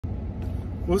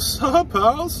What's up,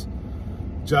 pals?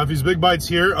 Jaffe's Big Bites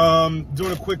here.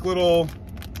 Doing a quick little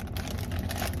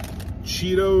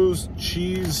Cheetos,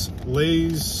 cheese,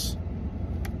 Lay's,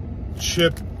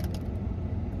 chip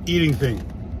eating thing.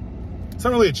 It's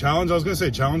not really a challenge. I was gonna say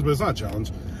challenge, but it's not a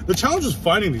challenge. The challenge was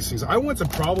finding these things. I went to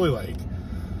probably like,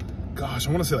 gosh,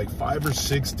 I wanna say like 5 or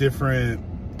 6 different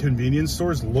convenience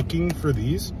stores looking for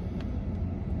these.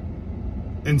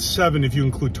 And 7 if you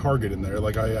include Target in there.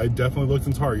 Like I definitely looked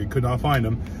in Target, could not find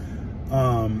them.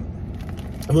 I'm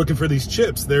looking for these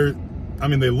chips. They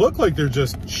look like they're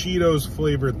just Cheetos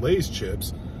flavored Lay's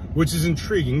chips, which is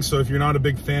intriguing. So if you're not a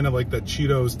big fan of like the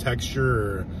Cheetos texture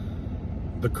or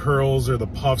the curls or the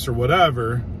puffs or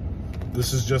whatever,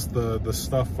 this is just the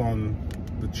stuff on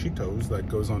the Cheetos that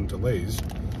goes on to Lay's.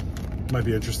 Might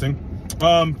be interesting.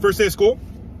 First day of school,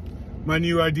 my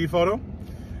new ID photo.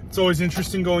 It's always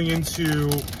interesting going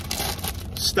into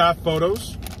staff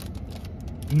photos,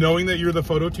 knowing that you're the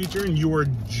photo teacher and you are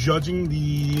judging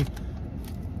the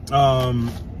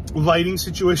lighting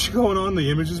situation going on,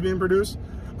 the images being produced.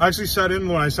 I actually sat in,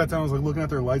 when I sat down, I was like looking at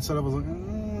their light setup, I was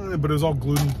like, but it was all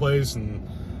glued in place and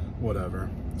whatever.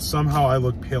 Somehow I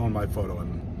look pale in my photo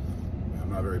and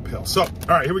I'm not very pale. So, all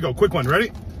right, here we go. Quick one,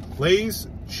 ready? Lay's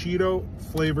Cheeto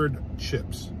flavored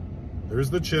chips. There's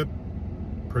the chip.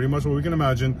 Pretty much what we can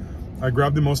imagine. I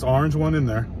grabbed the most orange one in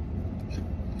there.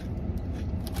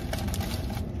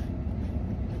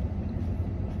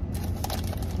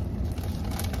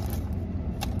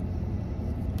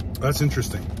 That's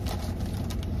interesting.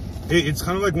 It's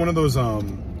kind of like one of those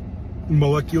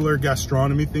molecular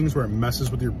gastronomy things where it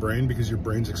messes with your brain because your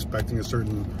brain's expecting a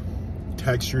certain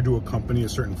texture to accompany a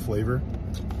certain flavor.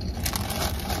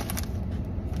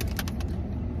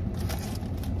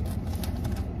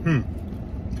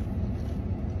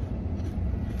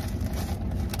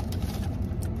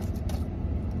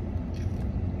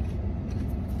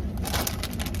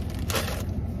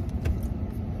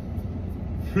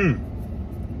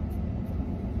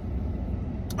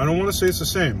 I don't want to say it's the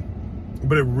same,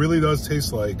 but it really does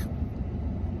taste like,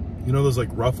 you know, those like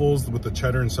Ruffles with the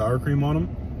cheddar and sour cream on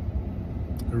them?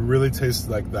 It really tastes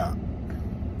like that.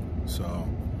 So,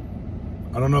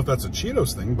 I don't know if that's a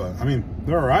Cheetos thing, but I mean,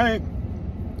 they're all right.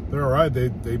 They're all right. They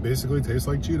basically taste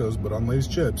like Cheetos, but on Lay's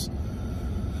chips.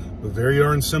 But very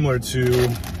darn similar to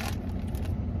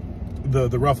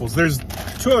the Ruffles. There's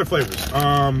 2 other flavors,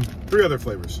 3 other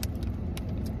flavors.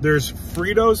 There's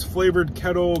Fritos flavored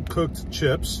kettle cooked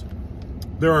chips.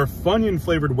 There are Funyun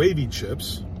flavored wavy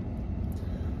chips.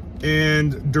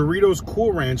 And Doritos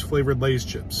Cool Ranch flavored Lay's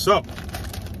chips. So,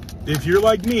 if you're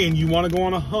like me and you want to go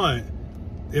on a hunt,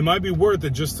 it might be worth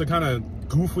it just to kind of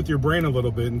goof with your brain a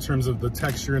little bit in terms of the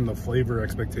texture and the flavor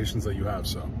expectations that you have.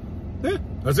 So, yeah,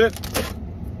 that's it.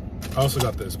 I also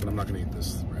got this, but I'm not going to eat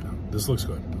this right now. This looks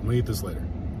good. I'm going to eat this later.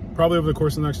 Probably over the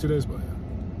course of the next 2 days, but yeah.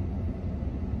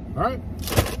 All right.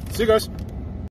 See you guys.